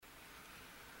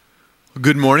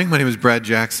Good morning. My name is Brad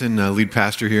Jackson, lead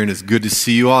pastor here, and it's good to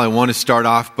see you all. I want to start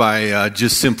off by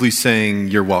just simply saying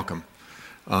you're welcome.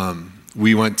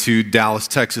 We went to Dallas,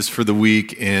 Texas for the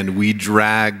week, and we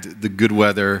dragged the good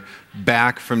weather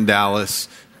back from Dallas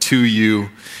to you,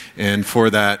 and for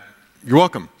that, you're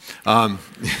welcome.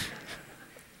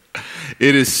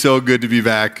 It is so good to be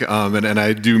back, and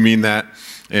I do mean that.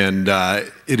 And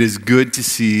it is good to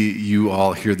see you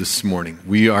all here this morning.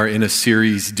 We are in a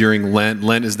series during Lent.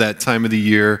 Lent is that time of the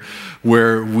year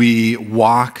where we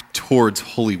walk towards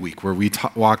Holy Week, where we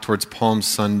walk towards Palm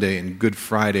Sunday and Good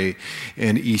Friday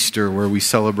and Easter, where we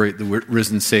celebrate the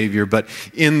risen Savior. But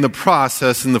in the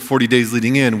process, in the 40 days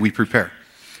leading in, we prepare.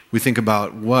 We think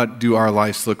about what do our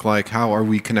lives look like? How are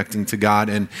we connecting to God?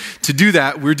 And to do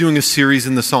that, we're doing a series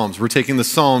in the Psalms. We're taking the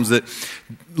Psalms that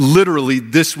literally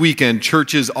this weekend,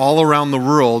 churches all around the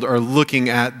world are looking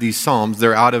at these Psalms.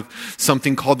 They're out of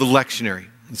something called the lectionary.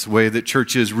 It's the way that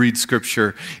churches read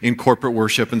Scripture in corporate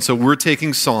worship. And so we're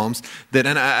taking Psalms that,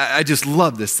 and I just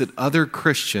love this, that other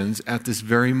Christians at this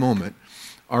very moment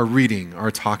are reading,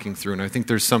 are talking through. And I think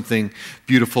there's something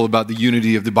beautiful about the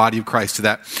unity of the body of Christ to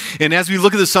that. And as we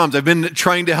look at the Psalms, I've been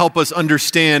trying to help us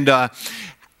understand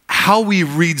how we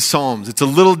read Psalms. It's a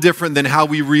little different than how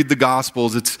we read the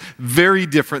Gospels. It's very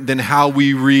different than how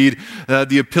we read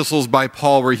the epistles by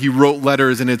Paul, where he wrote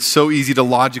letters, and it's so easy to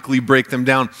logically break them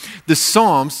down. The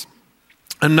Psalms,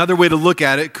 another way to look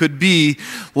at it could be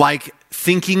like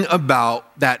thinking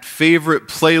about that favorite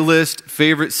playlist,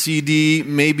 favorite CD.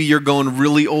 Maybe you're going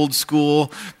really old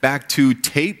school, back to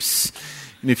tapes.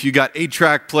 And if you got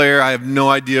 8-track player, I have no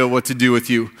idea what to do with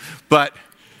you. But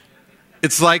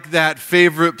it's like that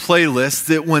favorite playlist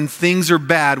that when things are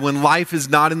bad, when life is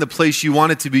not in the place you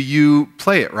want it to be, you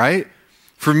play it, right?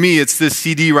 For me, it's this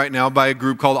CD right now by a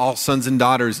group called All Sons and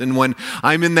Daughters. And when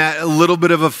I'm in that little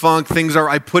bit of a funk,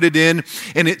 I put it in,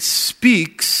 and it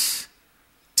speaks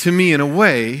to me in a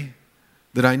way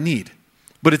that I need.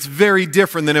 But it's very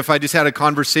different than if I just had a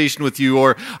conversation with you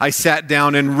or I sat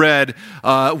down and read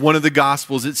one of the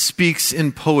Gospels. It speaks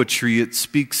in poetry, it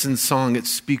speaks in song, it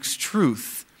speaks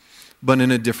truth, but in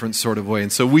a different sort of way.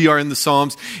 And so we are in the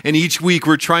Psalms, and each week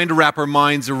we're trying to wrap our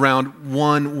minds around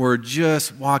one word,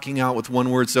 just walking out with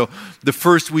one word. So the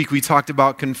first week we talked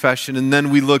about confession, and then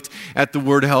we looked at the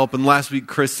word help, and last week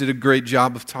Chris did a great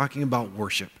job of talking about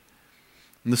worship.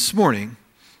 And this morning,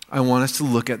 I want us to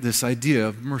look at this idea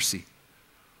of mercy.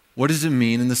 What does it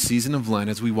mean in the season of Lent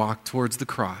as we walk towards the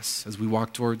cross, as we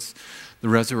walk towards the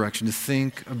resurrection, to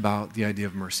think about the idea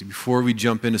of mercy? Before we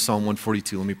jump into Psalm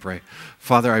 142, let me pray.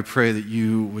 Father, I pray that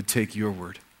you would take your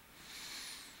word.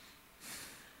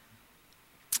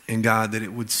 And God, that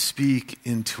it would speak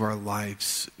into our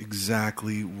lives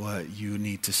exactly what you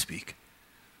need to speak.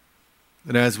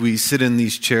 That as we sit in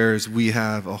these chairs, we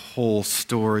have a whole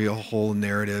story, a whole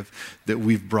narrative that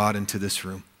we've brought into this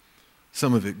room.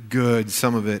 Some of it good,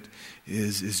 some of it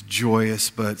is joyous,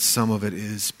 but some of it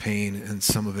is pain, and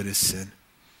some of it is sin.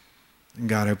 And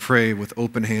God, I pray with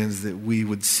open hands that we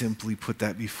would simply put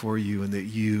that before you, and that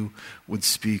you would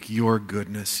speak your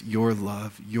goodness, your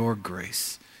love, your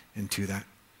grace into that.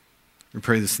 We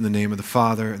pray this in the name of the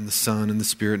Father, and the Son, and the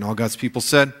Spirit, and all God's people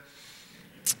said,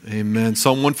 amen.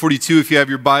 Psalm 142, if you have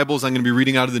your Bibles, I'm going to be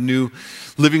reading out of the New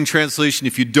Living Translation.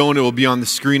 If you don't, it will be on the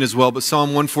screen as well. But Psalm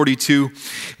 142,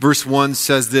 verse 1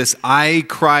 says this: I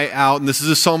cry out, and this is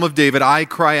a Psalm of David, I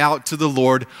cry out to the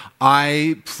Lord,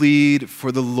 I plead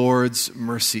for the Lord's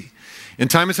mercy. And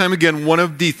time again, one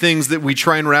of the things that we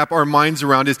try and wrap our minds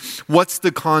around is what's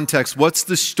the context, what's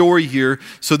the story here,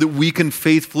 so that we can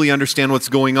faithfully understand what's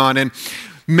going on. And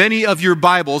many of your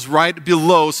Bibles, right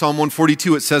below Psalm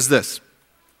 142, it says this: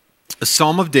 a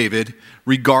Psalm of David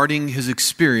regarding his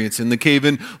experience in the cave.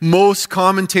 And most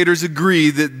commentators agree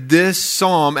that this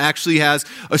psalm actually has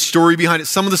a story behind it.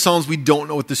 Some of the psalms, we don't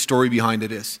know what the story behind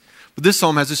it is. But this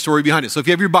psalm has a story behind it. So if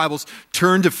you have your Bibles,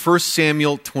 turn to 1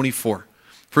 Samuel 24.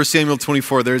 1 Samuel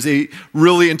 24, there's a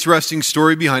really interesting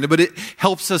story behind it, but it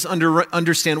helps us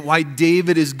understand why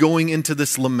David is going into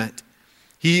this lament.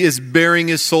 He is bearing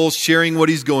his soul, sharing what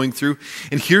he's going through.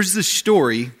 And here's the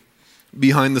story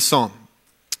behind the psalm.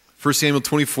 1 Samuel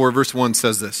 24, verse 1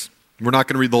 says this. We're not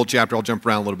going to read the whole chapter. I'll jump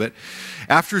around a little bit.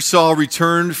 After Saul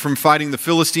returned from fighting the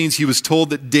Philistines, he was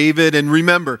told that David, and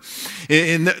remember,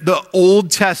 in the Old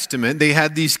Testament, they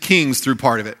had these kings through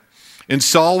part of it. And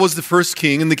Saul was the first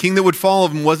king, and the king that would follow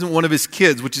him wasn't one of his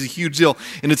kids, which is a huge deal,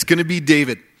 and it's going to be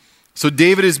David. So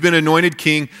David has been anointed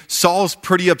king. Saul's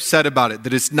pretty upset about it,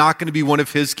 that it's not going to be one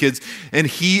of his kids, and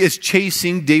he is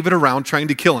chasing David around trying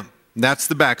to kill him. And that's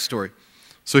the backstory.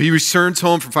 So he returns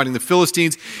home from fighting the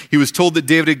Philistines. He was told that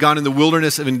David had gone in the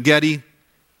wilderness of En-Gedi.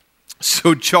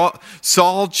 So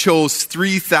Saul chose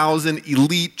 3,000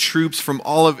 elite troops from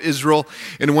all of Israel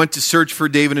and went to search for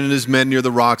David and his men near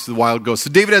the rocks of the wild goats.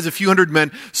 So David has a few hundred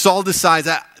men. Saul decides,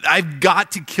 I've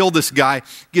got to kill this guy.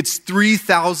 Gets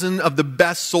 3,000 of the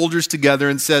best soldiers together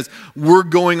and says, we're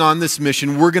going on this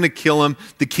mission. We're going to kill him.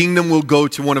 The kingdom will go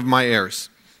to one of my heirs.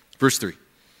 Verse 3.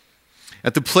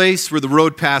 At the place where the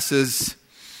road passes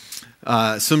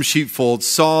some sheepfolds,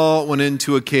 Saul went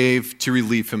into a cave to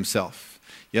relieve himself.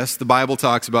 Yes, the Bible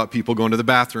talks about people going to the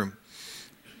bathroom.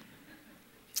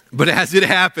 But as it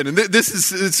happened, and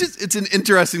it's an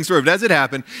interesting story, but as it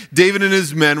happened, David and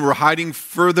his men were hiding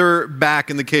further back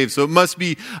in the cave. So it must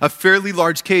be a fairly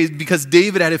large cave because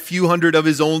David had a few hundred of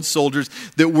his own soldiers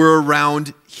that were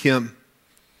around him.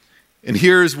 And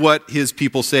here's what his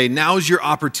people say, "Now's your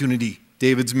opportunity,"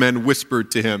 David's men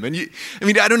whispered to him. And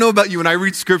I don't know about you, when I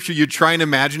read scripture, you try and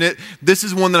imagine it. This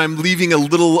is one that I'm leaving a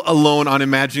little alone on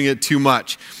imagining it too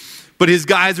much. But his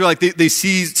guys are like, they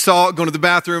see Saul going to the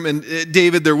bathroom and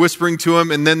David, they're whispering to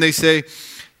him. And then they say,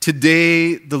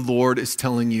 "Today the Lord is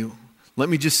telling you." Let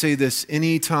me just say this.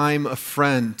 Anytime a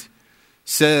friend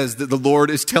says that the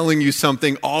Lord is telling you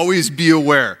something, always be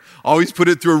aware. Always put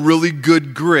it through a really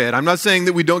good grid. I'm not saying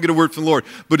that we don't get a word from the Lord,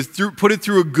 but put it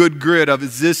through a good grid of,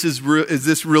 is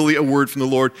this really a word from the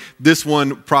Lord? This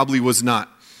one probably was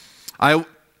not. I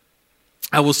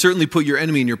will certainly put your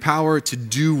enemy in your power to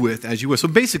do with as you will. So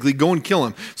basically, go and kill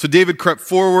him. So David crept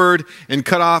forward and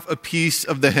cut off a piece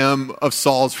of the hem of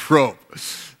Saul's robe.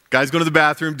 Guy's going to the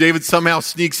bathroom. David somehow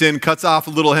sneaks in, cuts off a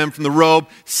little hem from the robe,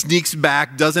 sneaks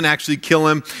back, doesn't actually kill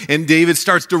him. And David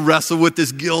starts to wrestle with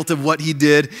this guilt of what he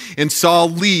did. And Saul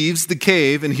leaves the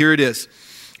cave, and here it is.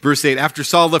 Verse 8, after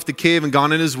Saul left the cave and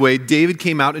gone on his way, David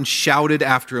came out and shouted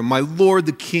after him, "My Lord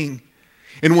the king."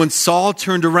 And when Saul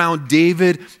turned around,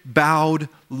 David bowed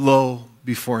low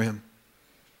before him.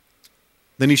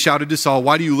 Then he shouted to Saul,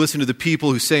 "Why do you listen to the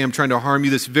people who say I'm trying to harm you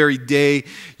this very day?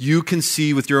 You can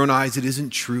see with your own eyes it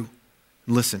isn't true.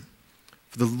 And listen,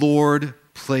 for the Lord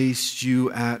placed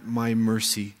you at my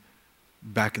mercy,"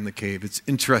 back in the cave. It's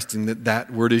interesting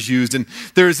that word is used. And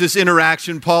there's this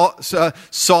interaction.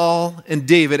 Saul and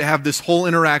David have this whole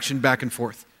interaction back and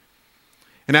forth.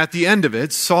 And at the end of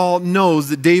it, Saul knows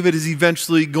that David is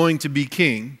eventually going to be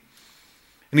king.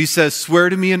 And he says, "Swear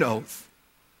to me an oath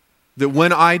that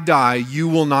when I die, you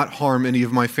will not harm any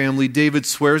of my family." David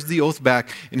swears the oath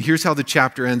back, and here's how the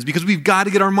chapter ends. Because we've got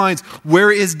to get our minds,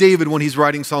 where is David when he's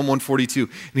writing Psalm 142?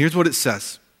 And here's what it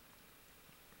says.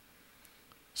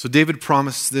 So David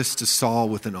promised this to Saul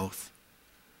with an oath.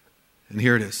 And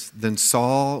here it is. Then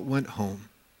Saul went home.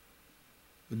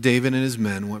 David and his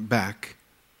men went back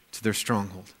to their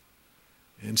stronghold.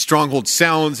 And stronghold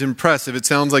sounds impressive. It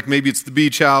sounds like maybe it's the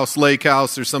beach house, lake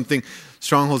house, or something.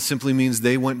 Stronghold simply means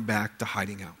they went back to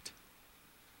hiding out.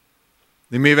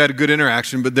 They may have had a good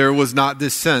interaction, but there was not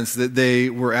this sense that they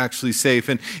were actually safe.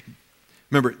 And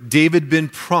remember, David had been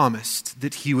promised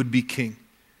that he would be king.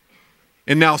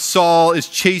 And now Saul is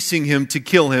chasing him to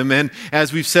kill him. And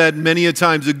as we've said many a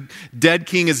times, a dead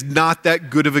king is not that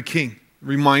good of a king. It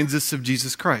reminds us of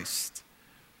Jesus Christ.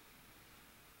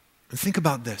 And think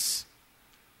about this.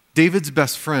 David's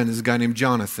best friend is a guy named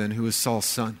Jonathan, who is Saul's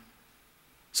son.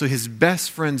 So his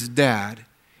best friend's dad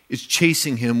is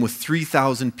chasing him with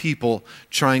 3,000 people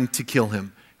trying to kill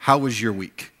him. How was your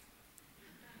week?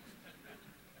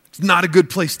 It's not a good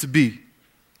place to be.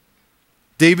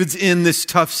 David's in this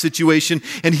tough situation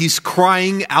and he's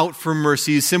crying out for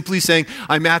mercy. He's simply saying,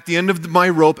 "I'm at the end of my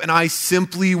rope and I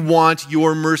simply want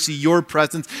your mercy, your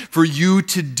presence, for you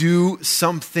to do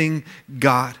something,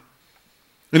 God."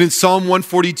 And in Psalm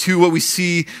 142, what we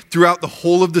see throughout the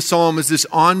whole of the psalm is this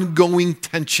ongoing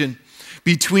tension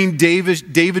between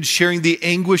David sharing the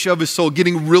anguish of his soul,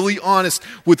 getting really honest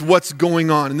with what's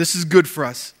going on. And this is good for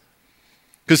us.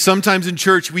 Because sometimes in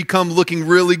church, we come looking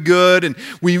really good and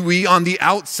we on the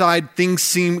outside, things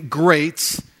seem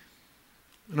great.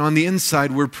 And on the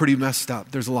inside, we're pretty messed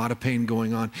up. There's a lot of pain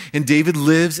going on. And David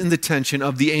lives in the tension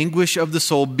of the anguish of the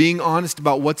soul, being honest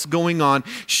about what's going on,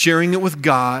 sharing it with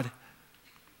God,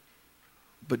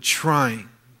 but trying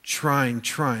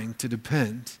to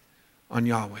depend on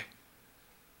Yahweh.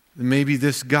 And maybe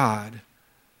this God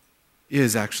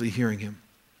is actually hearing him.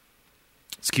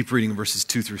 Let's keep reading verses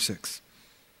 2 through 6.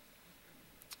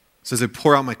 It says, "I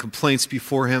pour out my complaints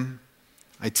before him.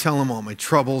 I tell him all my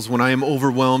troubles when I am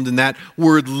overwhelmed." And that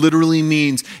word literally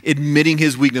means admitting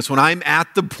his weakness. When I'm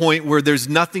at the point where there's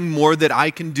nothing more that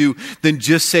I can do than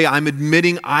just say, "I'm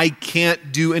admitting I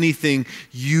can't do anything.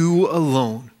 You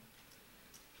alone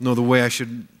know the way I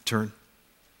should turn.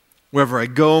 Wherever I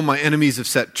go, my enemies have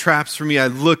set traps for me. I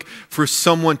look for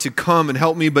someone to come and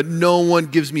help me, but no one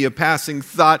gives me a passing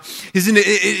thought. Isn't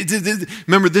it?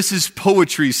 Remember, this is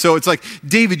poetry. So it's like,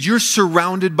 David, you're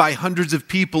surrounded by hundreds of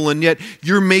people, and yet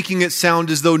you're making it sound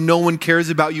as though no one cares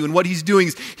about you. And what he's doing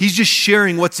is he's just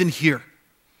sharing what's in here.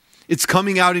 It's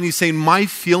coming out, and he's saying, my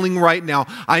feeling right now,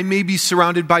 I may be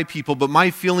surrounded by people, but my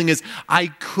feeling is I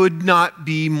could not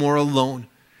be more alone.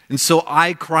 And so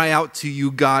I cry out to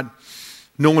you, God.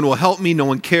 No one will help me. No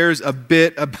one cares a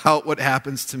bit about what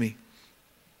happens to me.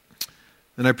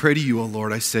 And I pray to you, O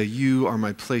Lord. I say, you are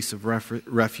my place of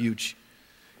refuge.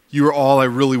 You are all I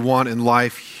really want in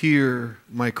life. Hear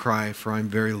my cry, for I'm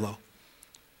very low.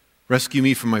 Rescue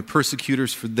me from my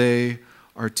persecutors, for they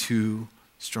are too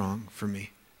strong for me.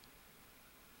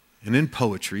 And in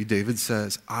poetry, David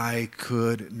says, I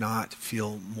could not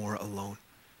feel more alone.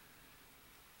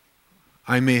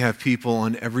 I may have people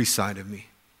on every side of me,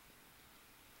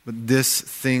 but this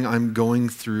thing I'm going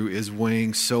through is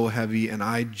weighing so heavy, and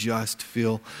I just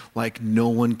feel like no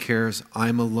one cares.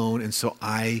 I'm alone, and so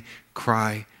I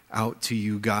cry out to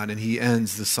you, God. And he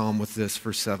ends the psalm with this,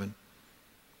 verse 7.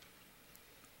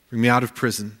 Bring me out of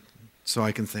prison so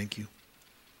I can thank you.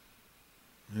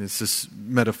 And it's this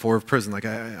metaphor of prison, like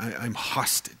I'm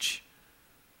hostage.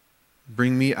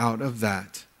 Bring me out of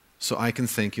that so I can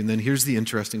thank you. And then here's the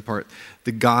interesting part.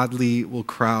 The godly will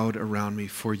crowd around me,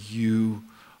 for you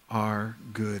are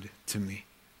good to me.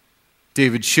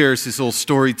 David shares his whole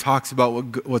story, talks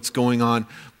about what's going on,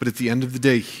 but at the end of the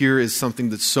day, here is something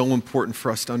that's so important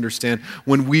for us to understand.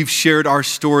 When we've shared our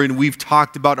story and we've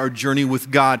talked about our journey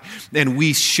with God, and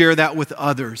we share that with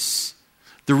others,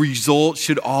 the result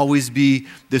should always be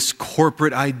this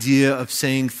corporate idea of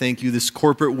saying thank you, this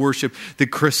corporate worship that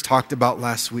Chris talked about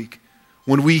last week.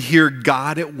 When we hear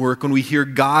God at work, when we hear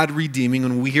God redeeming,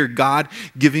 when we hear God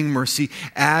giving mercy,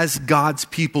 as God's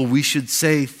people, we should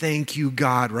say, thank you,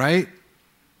 God, right?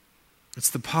 It's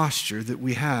the posture that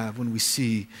we have when we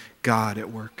see God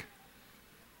at work.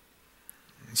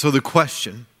 So the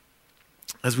question,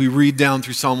 as we read down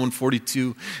through Psalm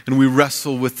 142 and we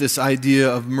wrestle with this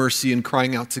idea of mercy and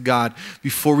crying out to God,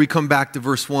 before we come back to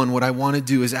verse 1, what I want to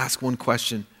do is ask one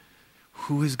question.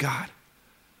 Who is God?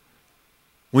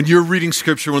 When you're reading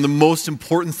Scripture, one of the most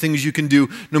important things you can do,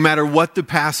 no matter what the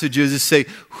passage is say,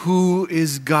 who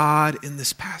is God in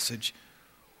this passage?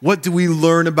 What do we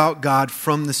learn about God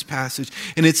from this passage?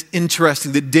 And it's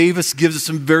interesting that Davis gives us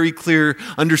some very clear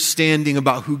understanding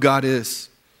about who God is.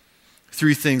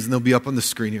 3 things, and they'll be up on the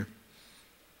screen here.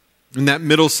 In that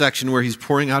middle section where he's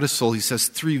pouring out his soul, he says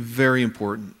 3 very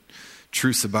important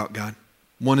truths about God.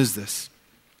 One is this.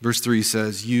 Verse 3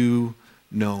 says, you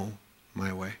know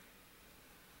my way.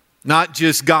 Not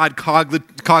just God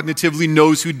cognitively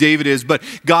knows who David is, but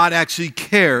God actually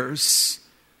cares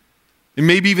and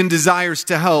maybe even desires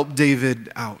to help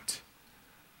David out.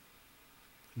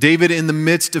 David, in the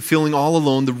midst of feeling all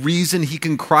alone, the reason he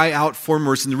can cry out for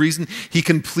mercy, and the reason he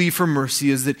can plead for mercy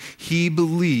is that he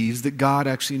believes that God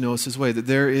actually knows his way, that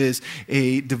there is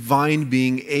a divine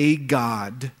being, a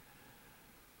God,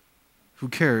 who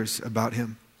cares about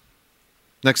him.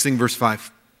 Next thing, verse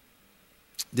 5.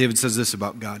 David says this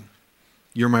about God.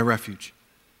 You're my refuge.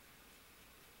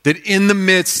 That in the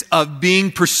midst of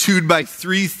being pursued by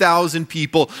 3,000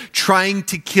 people trying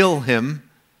to kill him,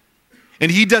 and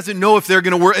he doesn't know if they're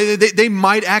going to work, they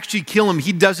might actually kill him.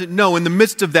 He doesn't know. In the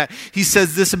midst of that, he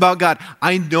says this about God.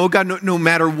 I know, God, no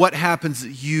matter what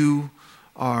happens, you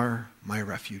are my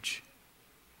refuge.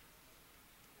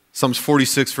 Psalms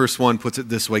 46 verse 1 puts it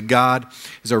this way. God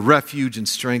is our refuge and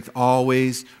strength,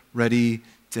 always ready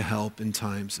to help in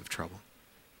times of trouble.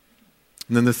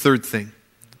 And then the third thing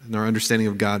in our understanding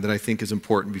of God that I think is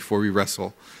important before we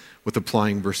wrestle with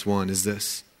applying verse 1 is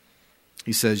this.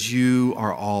 He says, you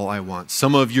are all I want.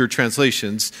 Some of your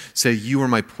translations say, you are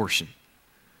my portion.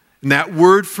 And that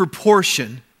word for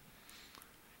portion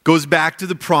goes back to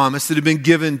the promise that had been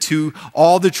given to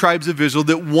all the tribes of Israel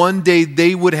that one day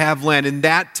they would have land. In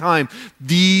that time,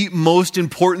 the most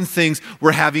important things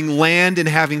were having land and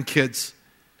having kids.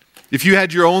 If you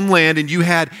had your own land and you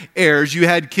had heirs, you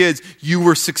had kids, you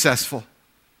were successful.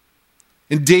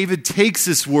 And David takes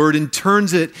this word and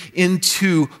turns it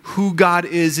into who God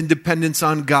is in dependence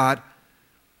on God.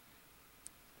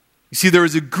 You see, there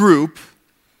was a group,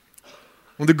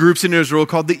 one of the groups in Israel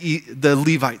called the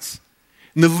Levites.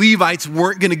 And the Levites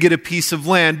weren't going to get a piece of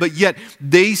land, but yet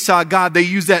they saw God. They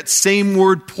used that same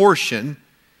word portion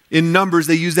In Numbers,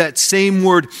 they use that same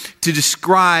word to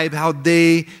describe how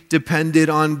they depended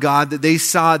on God, that they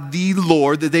saw the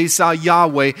Lord, that they saw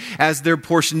Yahweh as their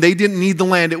portion. They didn't need the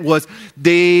land. It was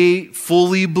they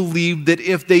fully believed that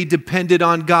if they depended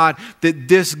on God, that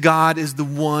this God is the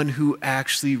one who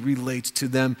actually relates to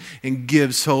them and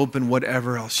gives hope and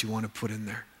whatever else you want to put in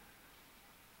there.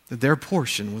 That their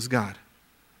portion was God.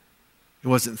 It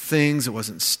wasn't things, it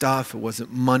wasn't stuff, it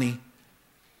wasn't money.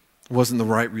 It wasn't the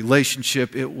right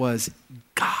relationship. It was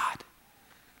God.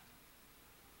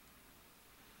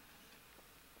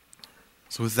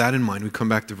 So with that in mind, we come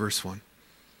back to verse 1.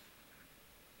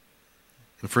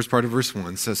 The first part of verse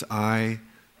 1 says, I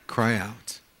cry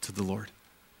out to the Lord.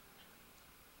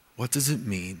 What does it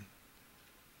mean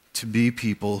to be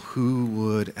people who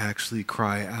would actually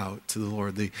cry out to the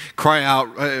Lord? The cry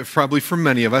out, probably for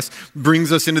many of us,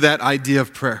 brings us into that idea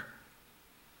of prayer.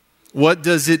 What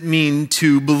does it mean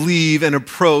to believe and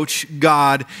approach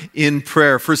God in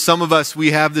prayer? For some of us,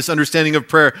 we have this understanding of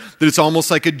prayer that it's almost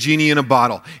like a genie in a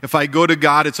bottle. If I go to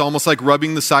God, it's almost like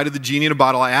rubbing the side of the genie in a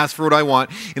bottle. I ask for what I want,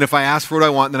 and if I ask for what I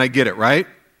want, then I get it, right?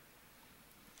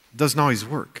 It doesn't always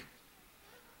work.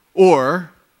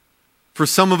 Or, for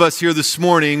some of us here this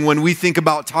morning, when we think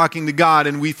about talking to God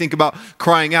and we think about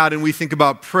crying out and we think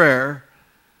about prayer,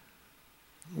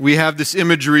 we have this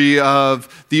imagery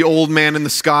of the old man in the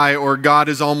sky, or God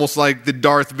is almost like the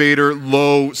Darth Vader,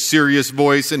 low, serious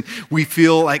voice, and we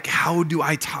feel like, how do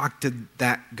I talk to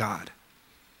that God?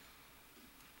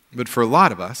 But for a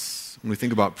lot of us, when we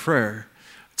think about prayer,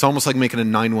 it's almost like making a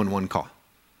 911 call.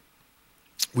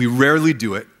 We rarely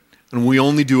do it, and we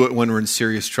only do it when we're in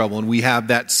serious trouble, and we have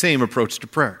that same approach to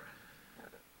prayer.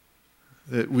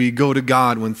 That we go to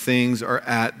God when things are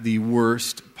at the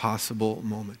worst possible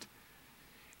moment.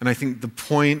 And I think the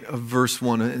point of verse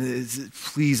 1 is,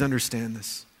 please understand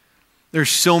this.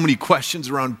 There's so many questions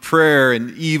around prayer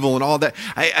and evil and all that.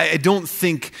 I don't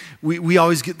think we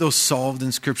always get those solved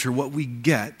in Scripture. What we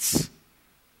get,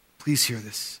 please hear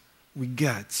this, we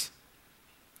get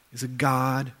is a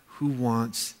God who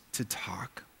wants to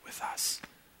talk with us.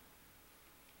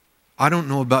 I don't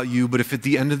know about you, but if at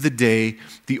the end of the day,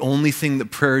 the only thing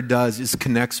that prayer does is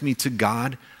connects me to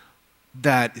God,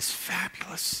 that is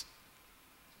fabulous.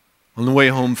 On the way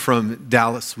home from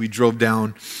Dallas, we drove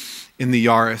down in the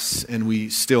Yaris, and we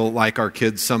still like our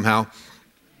kids somehow.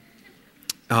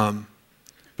 But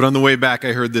on the way back,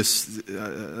 I heard this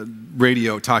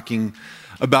radio talking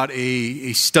about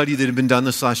a study that had been done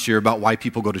this last year about why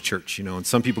people go to church. You know, and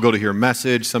some people go to hear a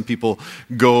message, some people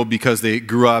go because they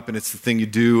grew up and it's the thing you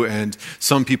do, and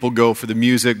some people go for the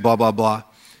music, blah, blah, blah.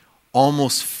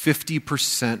 Almost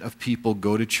 50% of people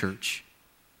go to church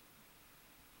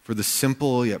for the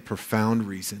simple yet profound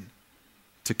reason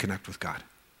to connect with God.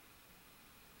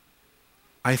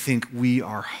 I think we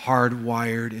are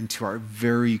hardwired into our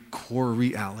very core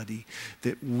reality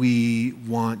that we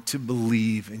want to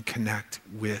believe and connect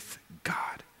with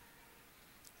God.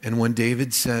 And when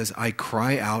David says, I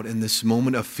cry out in this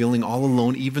moment of feeling all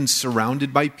alone, even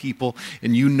surrounded by people,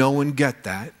 and you know and get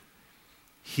that,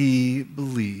 he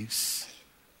believes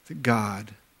that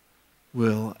God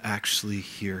will actually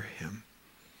hear him.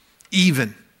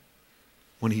 Even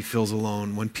when he feels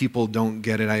alone, when people don't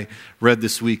get it. I read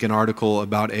this week an article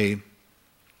about a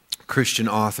Christian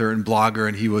author and blogger,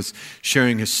 and he was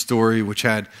sharing his story, which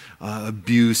had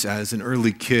abuse as an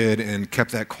early kid and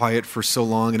kept that quiet for so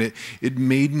long. And it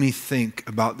made me think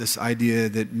about this idea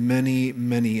that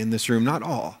many in this room, not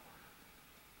all,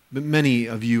 but many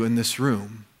of you in this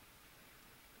room,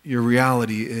 your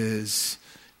reality is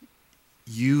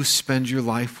you spend your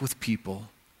life with people,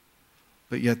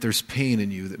 but yet there's pain in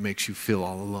you that makes you feel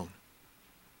all alone.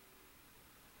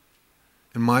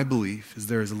 And my belief is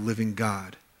there is a living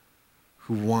God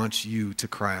who wants you to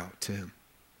cry out to him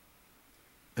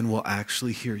and will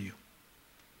actually hear you.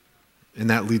 And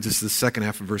that leads us to the second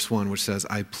half of verse 1, which says,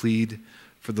 I plead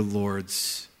for the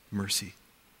Lord's mercy.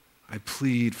 I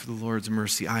plead for the Lord's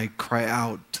mercy. I cry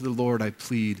out to the Lord. I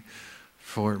plead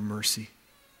for mercy.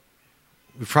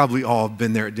 We've probably all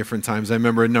been there at different times. I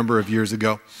remember a number of years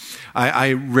ago,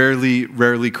 I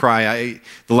rarely cry.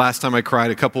 The last time I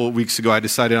cried a couple of weeks ago, I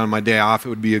decided on my day off it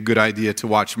would be a good idea to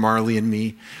watch Marley and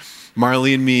Me.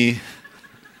 Marley and Me,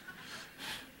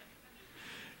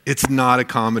 it's not a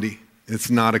comedy. It's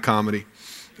not a comedy.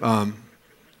 But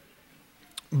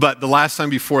the last time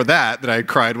before that I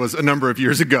cried was a number of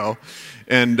years ago.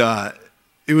 And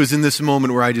it was in this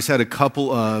moment where I just had a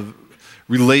couple of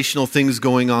relational things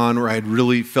going on where I'd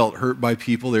really felt hurt by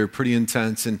people. They were pretty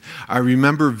intense. And I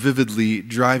remember vividly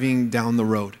driving down the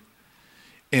road.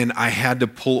 And I had to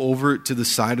pull over to the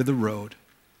side of the road.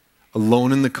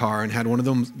 alone in the car and had one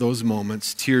of those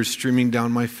moments, tears streaming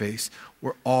down my face,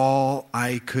 where all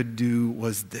I could do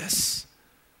was this: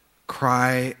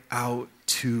 cry out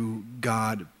to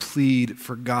God, plead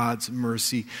for God's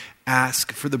mercy,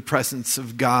 ask for the presence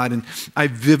of God. And I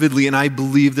vividly, and I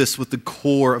believe this with the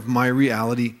core of my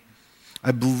reality,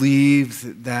 I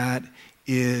believe that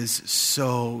is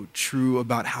so true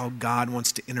about how God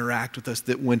wants to interact with us,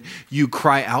 that when you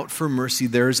cry out for mercy,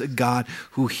 there's a God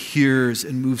who hears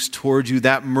and moves towards you.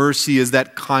 That mercy is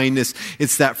that kindness,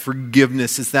 it's that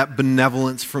forgiveness, it's that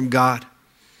benevolence from God.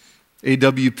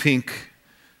 A.W. Pink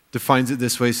defines it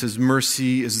this way. He says,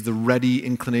 mercy is the ready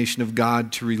inclination of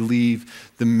God to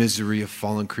relieve the misery of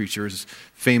fallen creatures.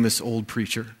 Famous old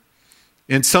preacher.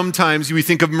 And sometimes we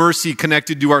think of mercy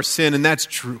connected to our sin, and that's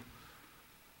true.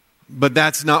 But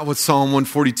that's not what Psalm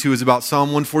 142 is about. Psalm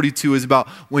 142 is about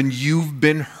when you've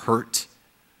been hurt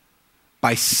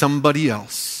by somebody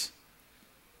else.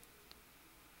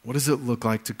 What does it look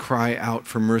like to cry out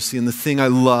for mercy? And the thing I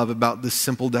love about this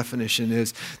simple definition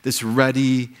is this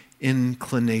ready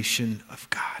inclination of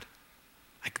God.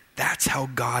 Like, that's how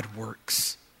God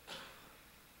works.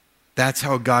 That's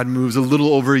how God moves. A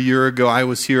little over a year ago, I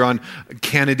was here on a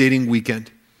candidating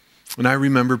weekend, and I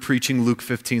remember preaching Luke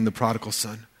 15, the prodigal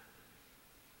son.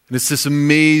 And it's this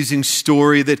amazing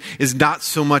story that is not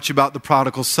so much about the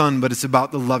prodigal son, but it's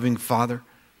about the loving father.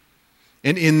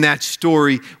 And in that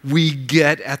story, we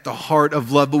get at the heart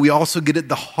of love, but we also get at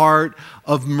the heart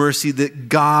of mercy, that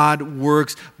God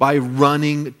works by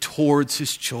running towards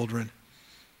his children.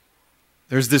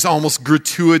 There's this almost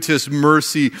gratuitous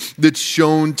mercy that's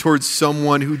shown towards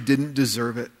someone who didn't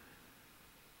deserve it.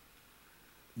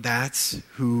 That's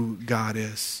who God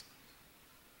is.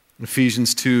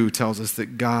 Ephesians 2 tells us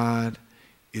that God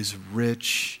is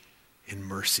rich in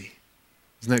mercy.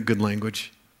 Isn't that good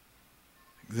language?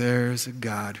 There's a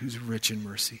God who's rich in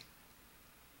mercy.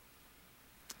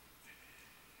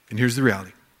 And here's the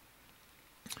reality.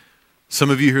 Some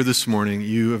of you here this morning,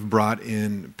 you have brought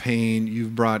in pain,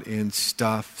 you've brought in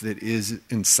stuff that is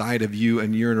inside of you,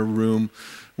 and you're in a room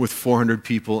with 400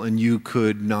 people, and you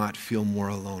could not feel more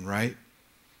alone, right?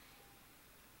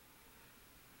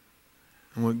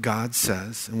 And what God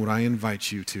says, and what I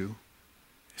invite you to,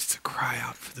 is to cry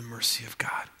out for the mercy of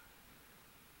God.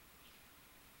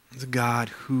 The God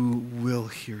who will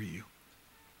hear you,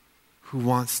 who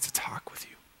wants to talk with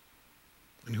you,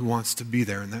 and who wants to be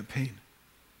there in that pain.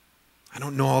 I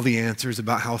don't know all the answers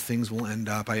about how things will end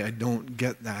up. I don't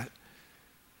get that.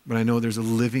 But I know there's a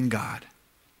living God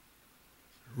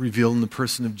revealed in the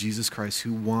person of Jesus Christ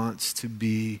who wants to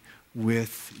be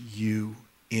with you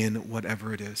in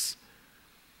whatever it is.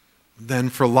 Then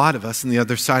for a lot of us, on the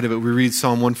other side of it, we read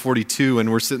Psalm 142 and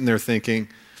we're sitting there thinking,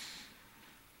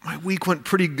 my week went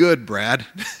pretty good, Brad.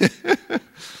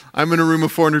 I'm in a room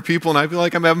of 400 people and I feel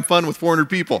like I'm having fun with 400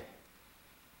 people.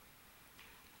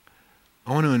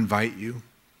 I want to invite you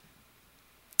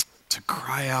to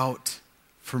cry out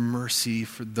for mercy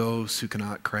for those who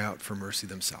cannot cry out for mercy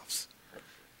themselves.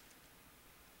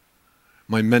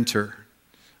 My mentor,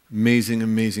 amazing,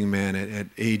 amazing man, at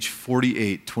age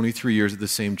 48, 23 years at the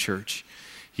same church,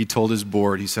 he told his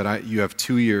board, he said, you have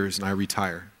 2 years and I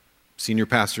retire. Senior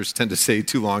pastors tend to say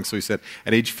too long, so he said,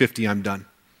 at age 50, I'm done.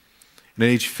 And at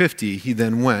age 50, he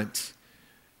then went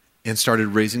and started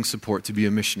raising support to be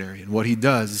a missionary. And what he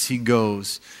does is he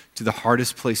goes to the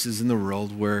hardest places in the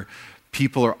world where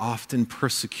people are often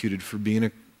persecuted for being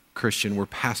a Christian, where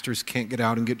pastors can't get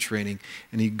out and get training,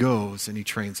 and he goes and he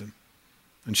trains them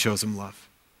and shows them love.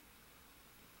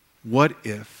 What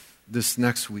if this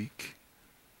next week,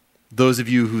 those of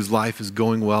you whose life is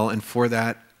going well, and for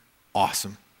that,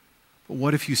 awesome. But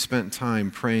what if you spent time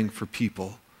praying for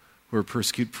people who are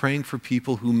persecuted, praying for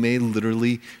people who may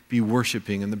literally be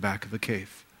worshiping in the back of a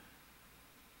cave?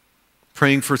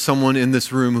 Praying for someone in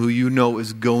this room who you know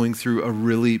is going through a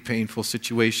really painful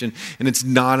situation, and it's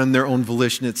not on their own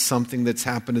volition, it's something that's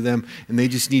happened to them, and they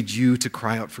just need you to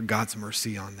cry out for God's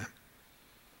mercy on them.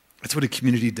 That's what a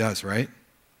community does, right?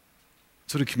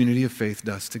 That's what a community of faith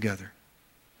does together.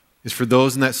 Is for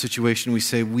those in that situation, we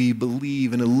say, we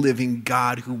believe in a living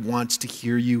God who wants to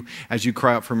hear you as you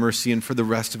cry out for mercy. And for the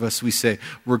rest of us, we say,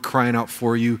 we're crying out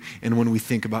for you. And when we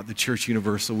think about the Church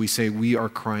Universal, we say, we are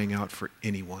crying out for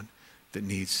anyone that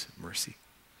needs mercy.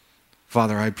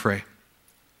 Father, I pray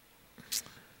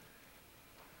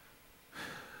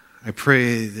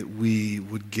that we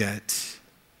would get,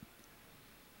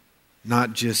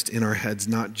 not just in our heads,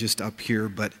 not just up here,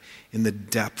 but in the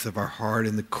depth of our heart,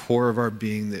 in the core of our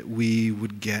being, that we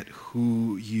would get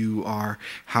who you are,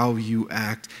 how you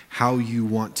act, how you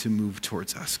want to move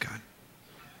towards us, God.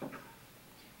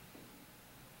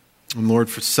 And Lord,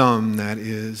 for some, that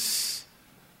is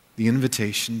the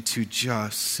invitation to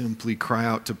just simply cry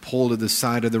out, to pull to the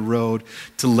side of the road,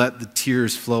 to let the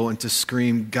tears flow and to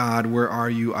scream, God, where are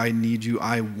you? I need you.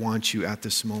 I want you at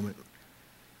this moment.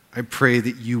 I pray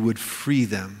that you would free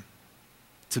them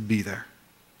to be there.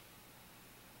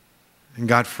 And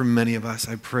God, for many of us,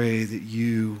 I pray that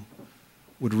you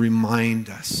would remind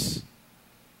us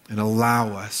and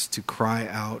allow us to cry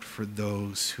out for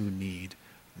those who need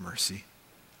mercy.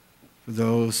 For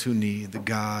those who need the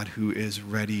God who is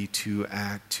ready to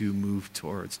act, to move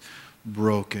towards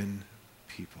broken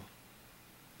people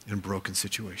in broken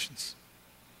situations.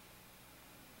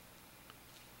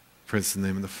 Praise the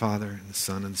name of the Father, and the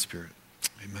Son, and the Spirit.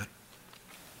 Amen.